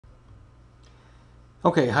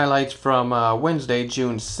Okay, highlights from Wednesday,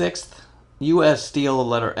 June 6th. U.S. Steel,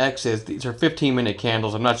 letter X is, these are 15-minute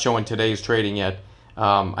candles. I'm not showing today's trading yet.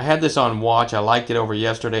 I had this on watch. I liked it over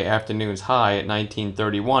yesterday afternoon's high at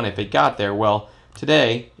 1931. If it got there, well,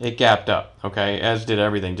 today it gapped up, okay, as did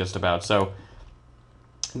everything just about. So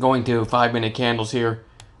going to 5-minute candles here.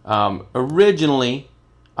 Originally,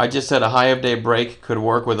 I just said a high of day break could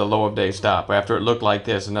work with a low of day stop after it looked like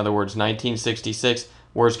this. In other words, 1966,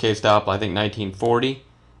 worst case stop, I think 1940.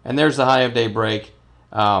 And there's the high of day break.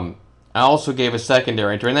 I also gave a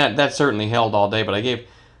secondary entry, and that certainly held all day, but I gave,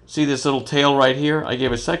 see this little tail right here? I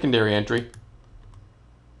gave a secondary entry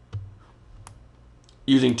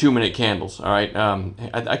using 2-minute candles. All right,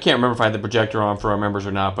 I can't remember if I had the projector on for our members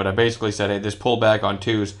or not, but I basically said, hey, this pullback on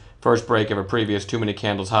twos, first break of a previous 2-minute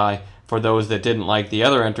candles high. For those that didn't like the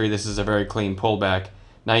other entry, this is a very clean pullback.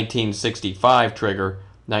 1965 trigger,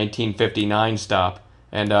 1959 stop,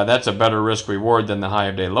 and that's a better risk reward than the high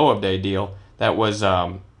of day, low of day deal. That was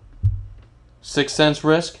 6 cents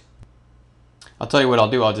risk. I'll tell you what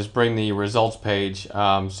I'll do. I'll just bring the results page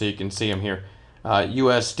so you can see them here.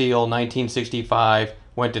 U.S. Steel 1965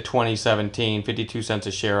 went to 2017, 52 cents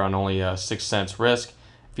a share on only 6 cents risk.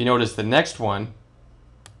 If you notice the next one,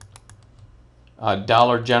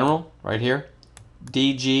 Dollar General right here,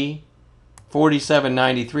 DG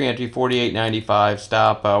 47.93 entry, 48.95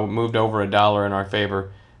 stop, moved over $1 in our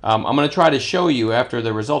favor. I'm going to try to show you after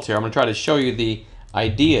the results here. I'm going to try to show you the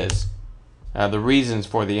ideas, the reasons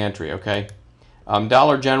for the entry. Okay,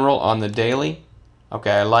 Dollar General on the daily.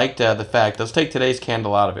 Okay, I liked the fact. Let's take today's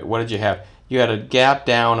candle out of it. What did you have? You had a gap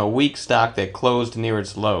down, a weak stock that closed near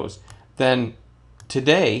its lows. Then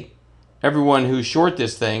today, everyone who's short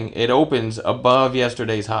this thing, it opens above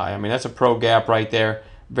yesterday's high. I mean, that's a pro gap right there.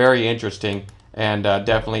 Very interesting, and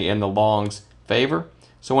definitely in the long's favor.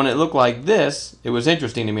 So when it looked like this, it was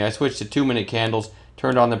interesting to me. I switched to 2-minute candles,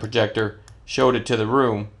 turned on the projector, showed it to the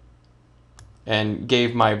room, and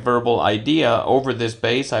gave my verbal idea over this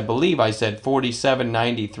base. I believe I said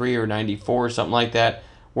 47.93 or 94 or something like that.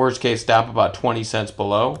 Worst case stop about 20 cents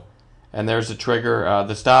below. And there's the trigger.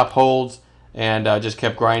 The stop holds and just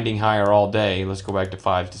kept grinding higher all day. Let's go back to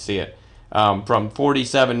 5 to see it. From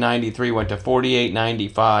 47.93 went to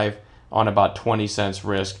 48.95 on about 20 cents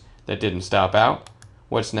risk that didn't stop out.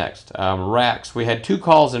 What's next? Racks. We had 2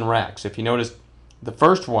 calls in racks. If you notice, the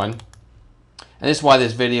first one, and this is why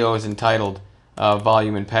this video is entitled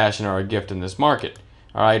Volume and Passion Are a Gift in This Market.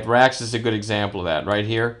 All right, Racks is a good example of that right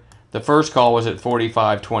here. The first call was at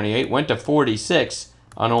 45.28, went to 46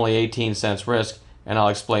 on only 18 cents risk, and I'll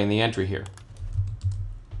explain the entry here.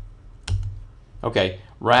 Okay,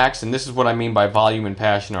 Racks, and this is what I mean by volume and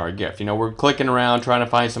passion are a gift. You know, we're clicking around trying to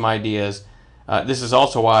find some ideas. This is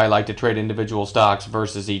also why I like to trade individual stocks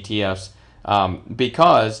versus ETFs,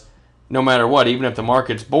 because no matter what, even if the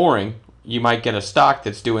market's boring, you might get a stock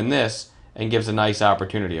that's doing this and gives a nice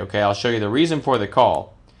opportunity. Okay, I'll show you the reason for the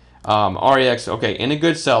call. REX, okay, in a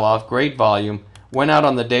good sell-off, great volume, went out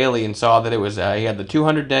on the daily and saw that it was, he had the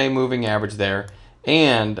 200-day moving average there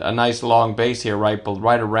and a nice long base here right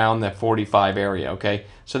around that 45 area, okay?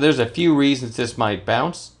 So there's a few reasons this might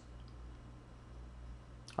bounce.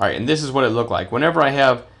 All right, and this is what it looked like. Whenever I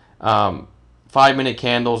have 5-minute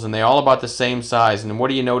candles and they're all about the same size, and what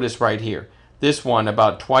do you notice right here? This one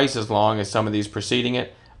about twice as long as some of these preceding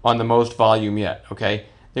it on the most volume yet, okay?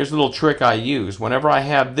 There's a little trick I use. Whenever I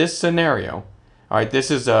have this scenario, all right,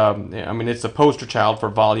 this is, I mean, it's the poster child for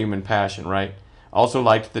volume and passion, right? Also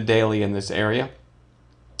liked the daily in this area.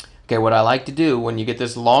 Okay, what I like to do when you get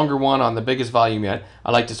this longer one on the biggest volume yet,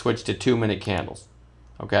 I like to switch to 2-minute candles.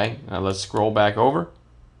 Okay, now let's scroll back over.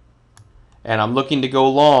 And I'm looking to go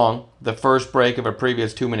long the first break of a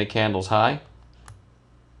previous 2-minute candles high.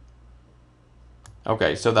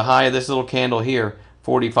 Okay, so the high of this little candle here,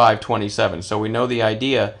 45.27. So we know the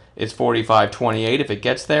idea is 45.28 if it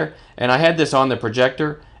gets there. And I had this on the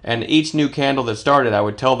projector, and each new candle that started, I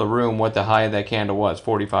would tell the room what the high of that candle was,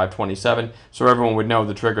 45.27, so everyone would know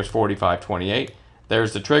the trigger's 45.28.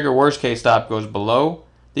 There's the trigger. Worst case stop goes below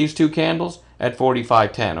these 2 candles at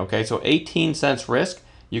 45.10. Okay, so 18 cents risk.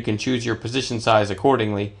 You can choose your position size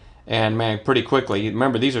accordingly. And man, pretty quickly,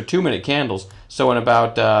 remember these are 2-minute candles, so in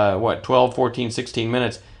about 12, 14, 16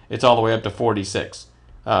 minutes, it's all the way up to 46.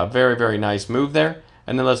 Very, very nice move there.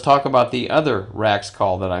 And then let's talk about the other Racks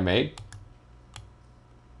call that I made.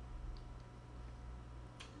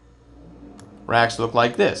 Racks look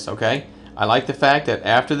like this, okay? I like the fact that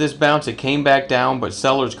after this bounce, it came back down, but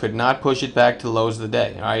sellers could not push it back to the lows of the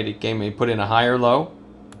day. All right, it put in a higher low.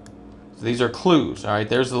 So these are clues. All right,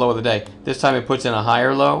 there's the low of the day. This time it puts in a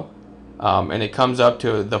higher low. and it comes up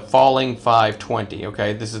to the falling 520.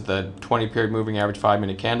 Okay, this is the 20 period moving average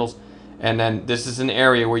 5-minute candles, and then this is an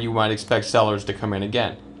area where you might expect sellers to come in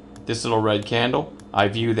again. This little red candle, I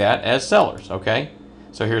view that as sellers. Okay,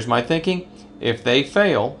 so here's my thinking. If they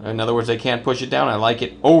fail, in other words, they can't push it down, I like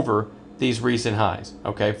it over these recent highs.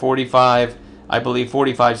 Okay, 45, I believe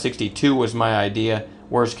 45.62 was my idea.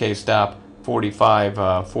 Worst case stop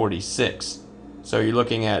 45.46. So you're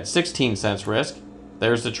looking at 16 cents risk.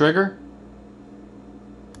 There's the trigger.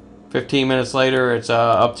 15 minutes later, it's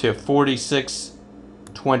up to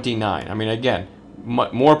 46.29. I mean, again,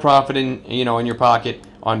 more profit in in your pocket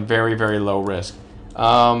on very, very low risk.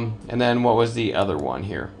 And then what was the other one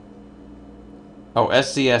here? Oh,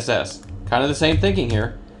 SCSS. Kind of the same thinking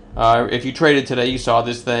here. If you traded today, you saw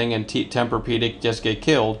this thing and Tempur-Pedic just get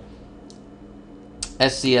killed.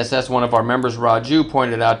 SCSS, one of our members, Raju,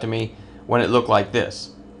 pointed out to me when it looked like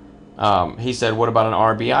this. He said, what about an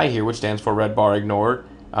RBI here, which stands for red bar ignored?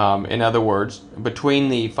 In other words, between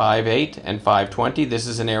the 5.8 and 5.20, this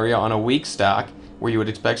is an area on a weak stock where you would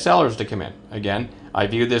expect sellers to come in. Again, I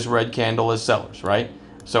view this red candle as sellers, right?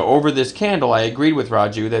 So over this candle, I agreed with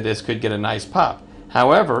Raju that this could get a nice pop.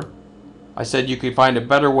 However, I said you could find a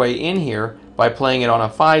better way in here by playing it on a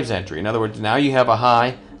 5s entry. In other words, now you have a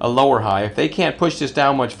high, a lower high. If they can't push this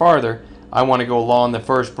down much farther, I want to go long the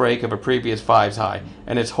first break of a previous 5s high.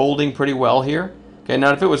 And it's holding pretty well here. Okay,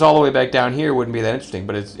 now if it was all the way back down here, it wouldn't be that interesting,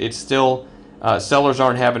 but it's still, sellers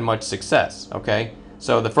aren't having much success, okay?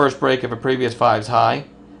 So the first break of a previous 5s high,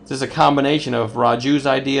 this is a combination of Raju's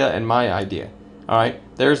idea and my idea. All right,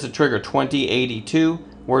 there's the trigger, 2082.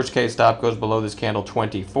 Worst case stop goes below this candle,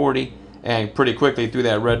 2040, and pretty quickly through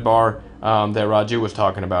that red bar that Raju was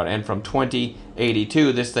talking about. And from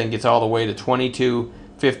 2082, this thing gets all the way to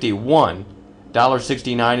 2251,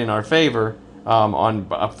 $1.69 in our favor on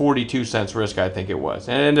a 42 cents risk, I think it was.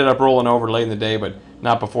 And it ended up rolling over late in the day, but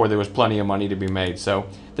not before there was plenty of money to be made. So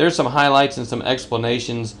there's some highlights and some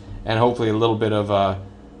explanations, and hopefully a little bit of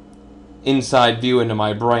inside view into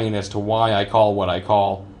my brain as to why I call what I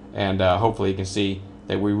call, and hopefully you can see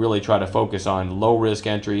that we really try to focus on low risk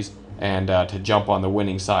entries and to jump on the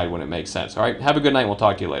winning side when it makes sense. All right, have a good night. We'll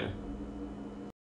talk to you later.